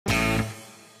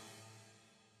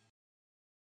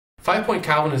5-point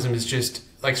Calvinism is just,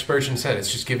 like Spurgeon said,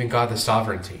 it's just giving God the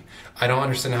sovereignty. I don't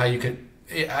understand how you could...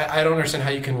 I don't understand how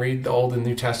you can read the Old and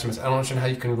New Testaments. I don't understand how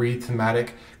you can read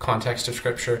thematic context of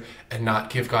Scripture and not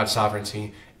give God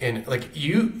sovereignty. And like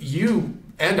you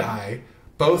and I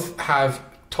both have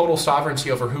total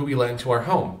sovereignty over who we let into our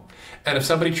home. And if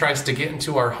somebody tries to get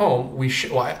into our home,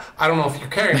 I don't know if you're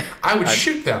caring. I would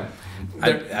shoot them.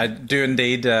 I do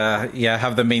indeed,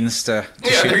 have the means to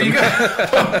shoot there them. you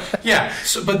go. Yeah,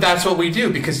 but that's what we do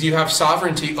because you have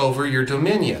sovereignty over your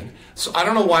dominion. So I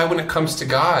don't know why when it comes to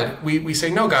God, we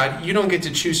say, no, God, you don't get to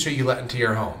choose who you let into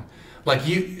your home. Like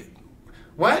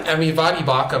what? I mean, Vadi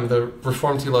Bakum, the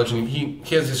Reformed theologian,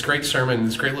 he has this great sermon,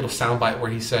 this great little soundbite where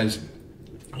he says,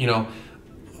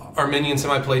 Arminian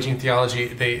semi-Pelagian theology,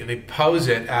 they pose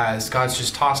it as God's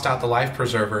just tossed out the life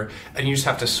preserver and you just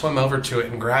have to swim over to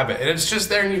it and grab it. And it's just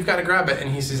there and you've got to grab it.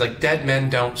 And he says, like, dead men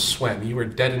don't swim. You were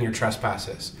dead in your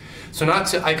trespasses. So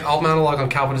I'll monologue on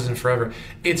Calvinism forever.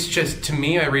 It's just, to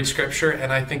me, I read Scripture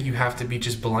and I think you have to be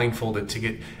just blindfolded to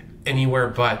get anywhere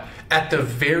but, at the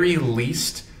very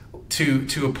least,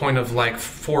 to a point of like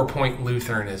 4-point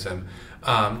Lutheranism.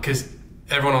 Because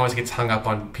everyone always gets hung up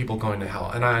on people going to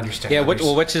hell, and I understand. Yeah,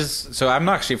 so I'm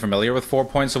not actually familiar with 4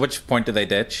 points. So which point do they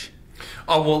ditch?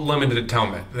 Oh, well, limited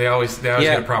atonement. They always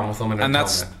get a problem with limited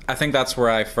atonement. I think that's where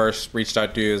I first reached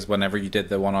out to you, is whenever you did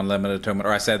the one on limited atonement,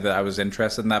 or I said that I was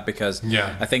interested in that because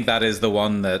I think that is the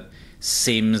one that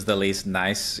seems the least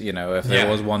nice. If there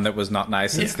was one that was not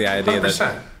nice, it's the idea 100%.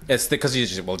 That it's because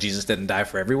Jesus didn't die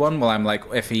for everyone. Well, I'm like,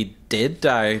 if he did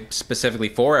die specifically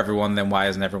for everyone, then why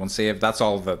isn't everyone saved? That's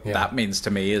all that means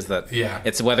to me, is that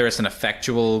it's whether it's an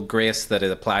effectual grace that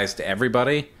it applies to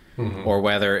everybody, or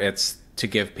whether it's to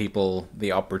give people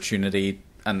the opportunity,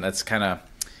 and it's kind of...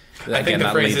 I think the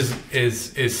phrase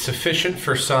is sufficient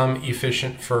for some,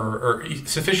 sufficient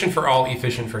for all,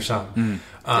 efficient for some. And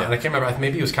I can't remember,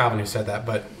 maybe it was Calvin who said that,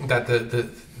 but that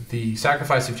the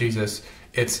sacrifice of Jesus,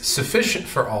 it's sufficient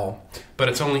for all, but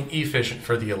it's only efficient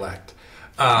for the elect.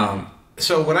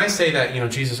 So when I say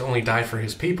that, Jesus only died for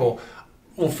his people,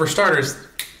 well, for starters...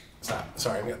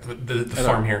 Sorry, I got the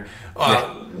form here.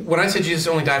 When I say Jesus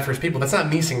only died for his people, that's not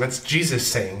me saying, that's Jesus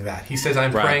saying that. He says,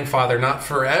 I'm praying, Father, not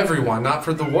for everyone, not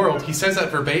for the world. He says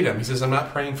that verbatim. He says, I'm not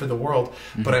praying for the world,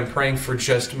 but I'm praying for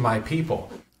just my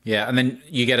people. Yeah, and then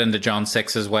you get into John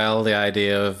 6 as well, the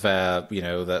idea of,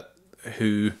 that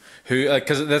who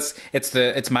because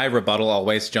it's my rebuttal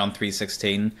always, John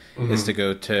 3:16, is to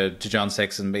go to John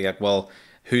 6 and be like, well,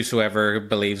 whosoever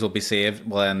believes will be saved.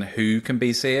 Well, then who can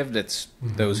be saved? It's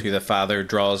those who the Father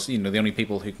draws. The only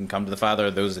people who can come to the Father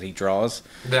are those that he draws.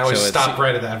 They always stop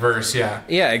right at that verse, yeah.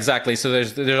 Yeah, exactly. So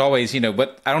there's always,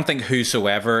 but I don't think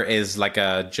whosoever is like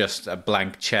just a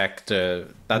blank check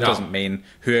doesn't mean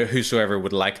whosoever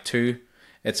would like to.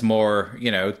 It's more,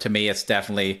 to me, it's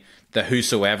definitely the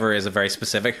whosoever is a very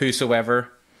specific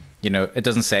whosoever. It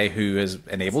doesn't say who is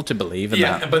enabled to believe in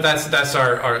that. Yeah, but that's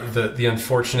the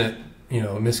unfortunate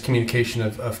miscommunication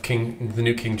of the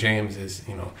New King James is,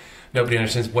 nobody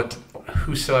understands what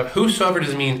whosoever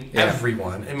doesn't mean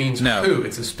everyone. It means who.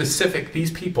 It's a specific,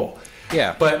 these people.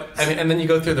 Yeah. But I mean, and then you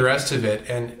go through the rest of it,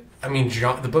 and I mean,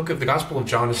 the Gospel of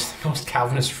John is the most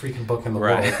Calvinist freaking book in the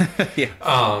world.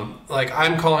 Yeah. Like,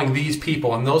 I'm calling these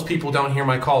people, and those people don't hear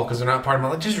my call because they're not part of my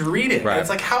life. Just read it. Right. It's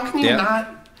like, how can you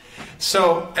not?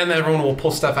 So, and then everyone will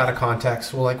pull stuff out of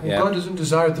context. Well, God doesn't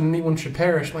desire that anyone should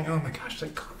perish. I'm like, oh my gosh,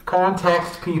 like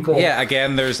context, people. Yeah,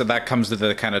 again, that comes to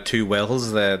the kind of two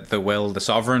wills: the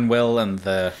sovereign will, and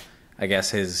I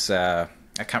guess his.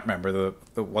 I can't remember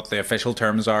what the official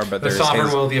terms are, but the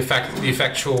sovereign will, the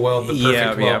effectual will, the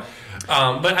perfect will. Yeah.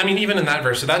 But I mean, even in that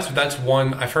verse, so that's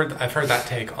one. I've heard that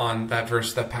take on that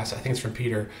verse, that passage. I think it's from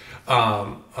Peter.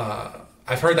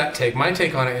 I've heard that take. My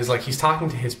take on it is like he's talking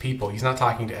to his people. He's not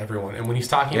talking to everyone. And when he's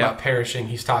talking about perishing,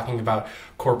 he's talking about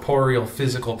corporeal,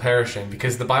 physical perishing,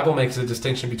 because the Bible makes a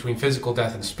distinction between physical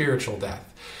death and spiritual death.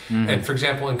 And for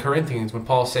example, in Corinthians, when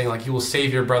Paul's saying like, you will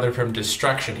save your brother from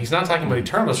destruction, he's not talking about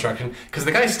eternal destruction, because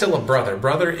the guy's still a brother.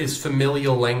 Brother is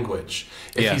familial language.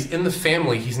 If he's in the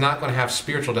family, he's not going to have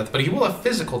spiritual death, but he will have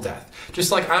physical death.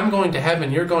 Just like I'm going to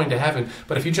heaven, you're going to heaven,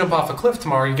 but if you jump off a cliff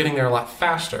tomorrow, you're getting there a lot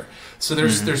faster. So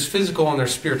there's physical and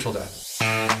there's spiritual death.